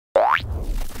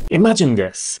Imagine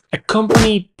this. A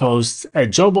company posts a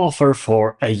job offer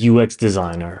for a UX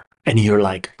designer, and you're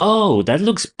like, oh, that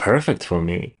looks perfect for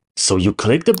me. So you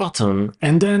click the button,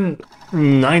 and then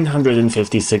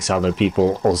 956 other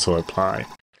people also apply.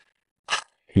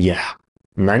 Yeah,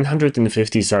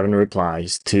 957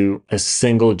 replies to a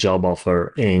single job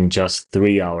offer in just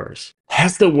 3 hours.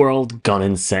 Has the world gone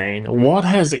insane? What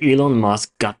has Elon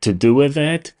Musk got to do with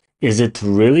it? Is it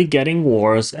really getting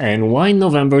worse? And why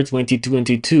November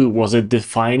 2022 was a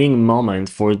defining moment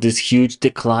for this huge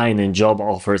decline in job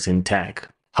offers in tech?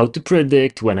 How to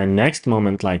predict when a next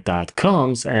moment like that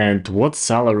comes, and what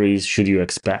salaries should you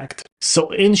expect? So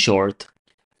in short,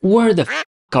 where the f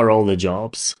are all the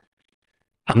jobs?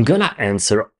 I'm gonna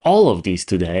answer all of these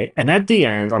today, and at the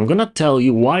end, I'm gonna tell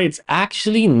you why it's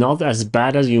actually not as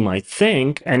bad as you might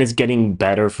think, and it's getting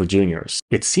better for juniors.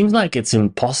 It seems like it's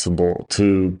impossible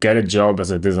to get a job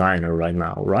as a designer right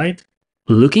now, right?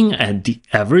 Looking at the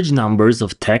average numbers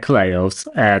of tech layoffs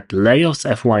at Layoffs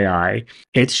FYI,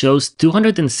 it shows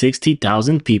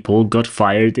 260,000 people got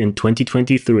fired in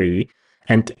 2023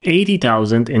 and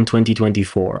 80,000 in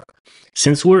 2024.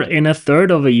 Since we're in a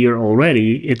third of a year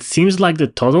already, it seems like the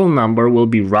total number will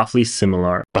be roughly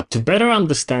similar. But to better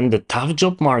understand the tough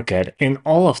job market in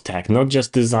all of tech, not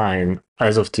just design,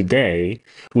 as of today,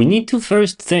 we need to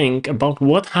first think about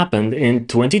what happened in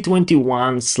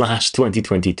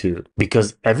 2021/2022.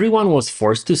 Because everyone was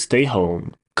forced to stay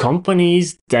home,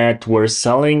 companies that were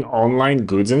selling online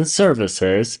goods and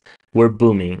services were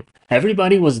booming.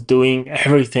 Everybody was doing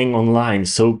everything online,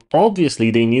 so obviously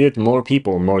they needed more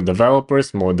people, more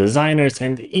developers, more designers,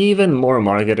 and even more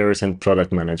marketers and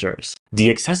product managers. The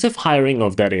excessive hiring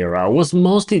of that era was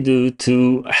mostly due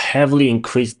to heavily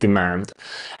increased demand,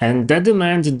 and that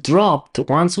demand dropped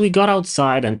once we got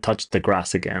outside and touched the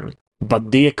grass again.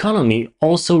 But the economy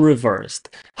also reversed.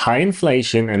 High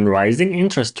inflation and rising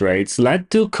interest rates led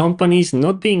to companies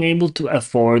not being able to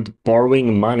afford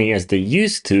borrowing money as they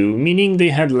used to, meaning they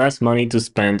had less money to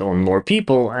spend on more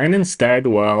people, and instead,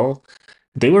 well,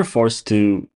 they were forced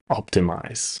to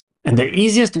optimize. And the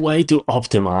easiest way to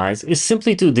optimize is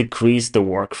simply to decrease the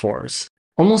workforce.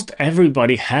 Almost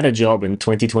everybody had a job in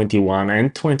 2021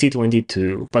 and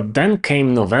 2022, but then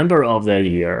came November of that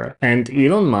year, and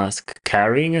Elon Musk,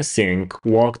 carrying a sink,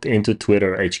 walked into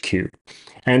Twitter HQ.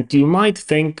 And you might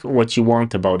think what you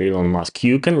want about Elon Musk.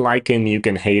 You can like him, you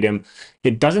can hate him.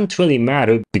 It doesn't really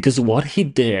matter, because what he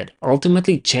did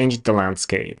ultimately changed the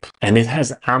landscape, and it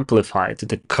has amplified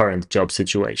the current job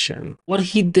situation. What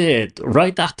he did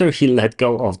right after he let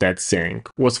go of that sink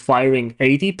was firing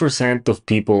 80% of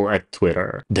people at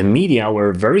Twitter. The media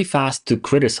were very fast to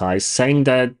criticize, saying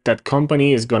that that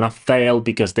company is gonna fail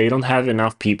because they don't have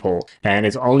enough people, and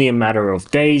it's only a matter of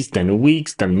days, then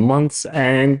weeks, then months,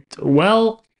 and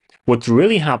well, what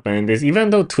really happened is,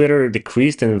 even though Twitter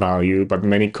decreased in value, but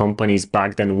many companies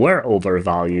back then were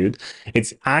overvalued,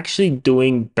 it's actually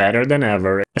doing better than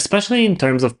ever, especially in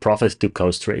terms of profit to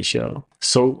cost ratio.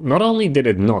 So not only did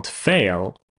it not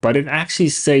fail, but it actually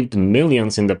saved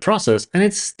millions in the process, and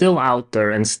it's still out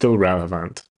there and still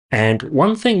relevant. And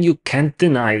one thing you can't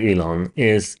deny Elon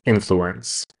is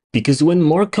influence. Because when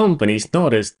more companies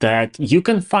notice that you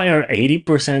can fire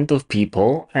 80% of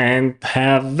people and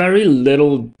have very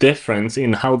little difference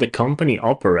in how the company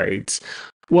operates,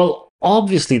 well,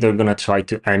 obviously they're gonna try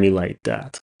to emulate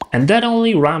that. And that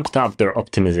only ramped up their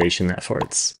optimization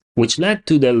efforts, which led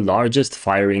to the largest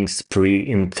firing spree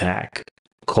in tech,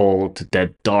 called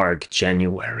the Dark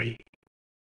January.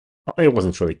 It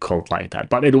wasn't really called like that,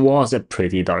 but it was a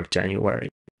pretty dark January.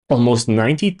 Almost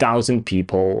 90,000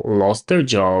 people lost their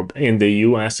job in the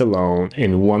US alone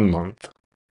in 1 month.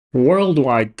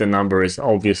 Worldwide, the number is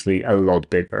obviously a lot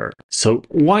bigger. So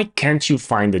why can't you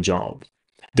find a job?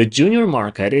 The junior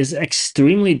market is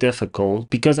extremely difficult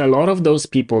because a lot of those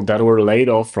people that were laid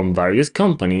off from various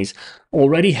companies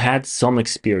already had some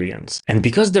experience. And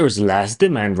because there's less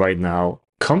demand right now,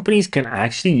 companies can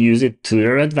actually use it to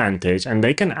their advantage, and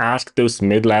they can ask those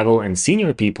mid-level and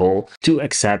senior people to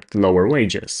accept lower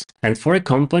wages. And for a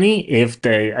company, if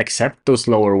they accept those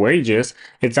lower wages,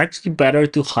 it's actually better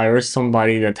to hire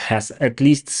somebody that has at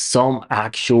least some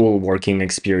actual working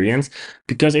experience,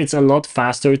 because it's a lot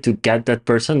faster to get that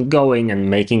person going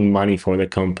and making money for the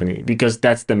company, because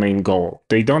that's the main goal.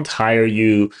 They don't hire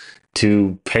you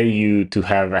to pay you to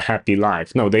have a happy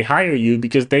life. No, they hire you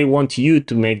because they want you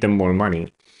to make them more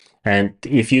money. And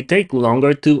if you take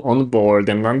longer to onboard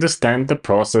and understand the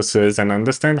processes and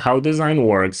understand how design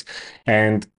works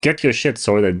and get your shit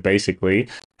sorted, basically,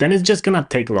 then it's just gonna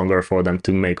take longer for them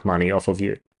to make money off of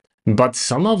you. But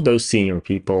some of those senior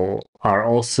people are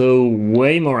also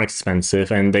way more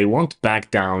expensive and they won't back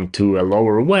down to a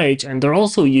lower wage. And they're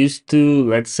also used to,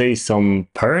 let's say, some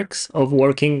perks of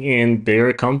working in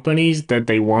bigger companies that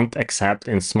they won't accept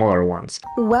in smaller ones.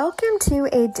 Welcome to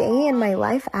a day in my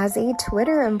life as a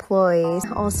Twitter employee.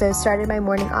 Also started my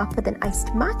morning off with an iced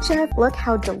matcha. Look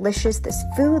how delicious this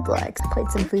food looks. Played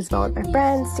some foosball with my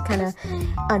friends to kind of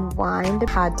unwind.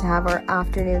 Had to have our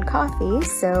afternoon coffee,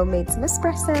 so made some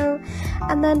espresso.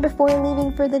 And then before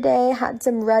leaving for the day, had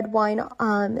some red wine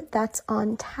that's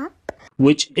on tap.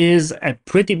 Which is a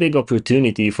pretty big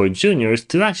opportunity for juniors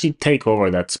to actually take over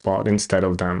that spot instead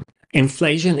of them.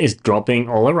 Inflation is dropping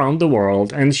all around the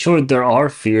world, and sure, there are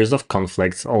fears of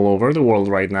conflicts all over the world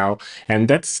right now, and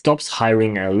that stops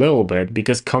hiring a little bit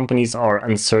because companies are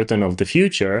uncertain of the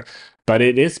future, but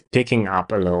it is picking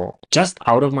up a little. Just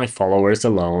out of my followers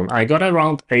alone, I got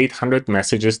around 800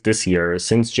 messages this year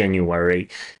since January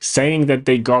saying that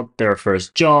they got their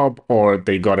first job or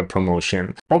they got a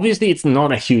promotion. Obviously, it's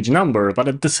not a huge number, but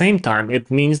at the same time,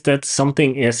 it means that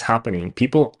something is happening.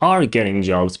 People are getting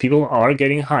jobs, people are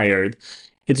getting hired.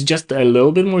 It's just a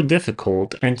little bit more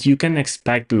difficult and you can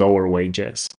expect lower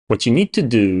wages. What you need to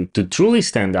do to truly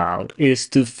stand out is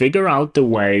to figure out the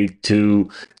way to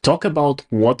talk about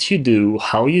what you do,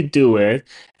 how you do it,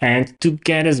 and to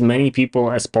get as many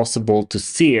people as possible to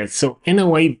see it. So in a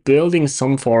way, building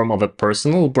some form of a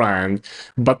personal brand,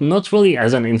 but not really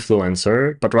as an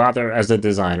influencer, but rather as a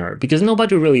designer, because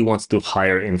nobody really wants to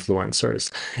hire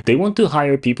influencers. They want to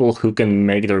hire people who can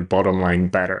make their bottom line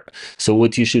better. So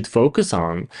what you should focus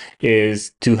on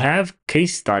is to have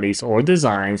case studies or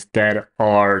designs that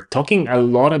are talking a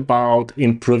lot about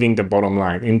improving the bottom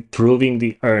line, improving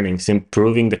the earnings,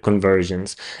 improving the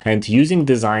conversions, and using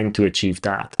design to achieve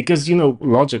that. Because,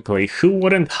 logically, who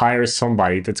wouldn't hire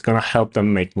somebody that's going to help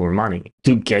them make more money?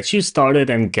 To get you started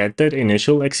and get that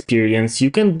initial experience, you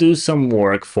can do some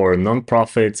work for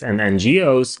nonprofits and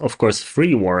NGOs, of course,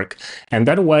 free work, and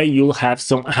that way you'll have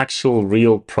some actual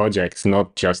real projects,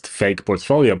 not just fake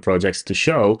portfolio projects to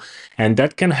show, and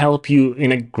that can help you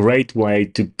in a great way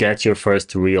to get your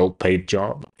first real paid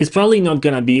job. It's probably not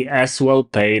gonna be as well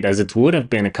paid as it would have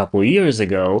been a couple years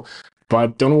ago,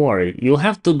 but don't worry, you'll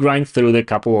have to grind through the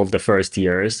couple of the first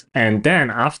years, and then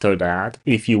after that,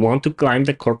 if you want to climb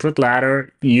the corporate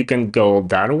ladder, you can go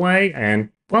that way and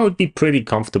well, it'd be pretty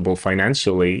comfortable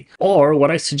financially. Or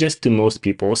what I suggest to most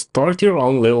people, start your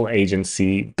own little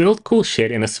agency, build cool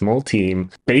shit in a small team.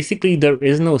 Basically, there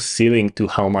is no ceiling to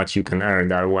how much you can earn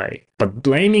that way. But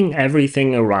blaming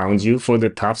everything around you for the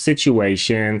tough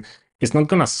situation is not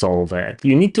gonna solve it.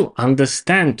 You need to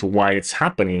understand why it's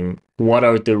happening, what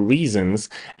are the reasons,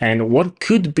 and what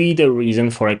could be the reason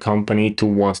for a company to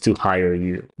want to hire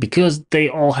you. Because they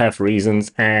all have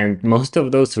reasons, and most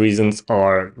of those reasons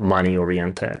are money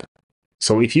oriented.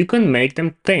 So if you can make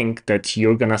them think that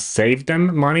you're gonna save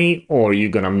them money or you're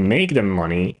gonna make them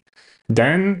money,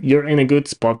 then you're in a good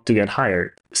spot to get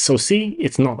hired. So see,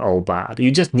 it's not all bad. You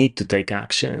just need to take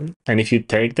action. And if you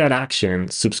take that action,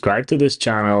 subscribe to this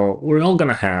channel, we're all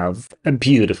gonna have a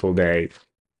beautiful day.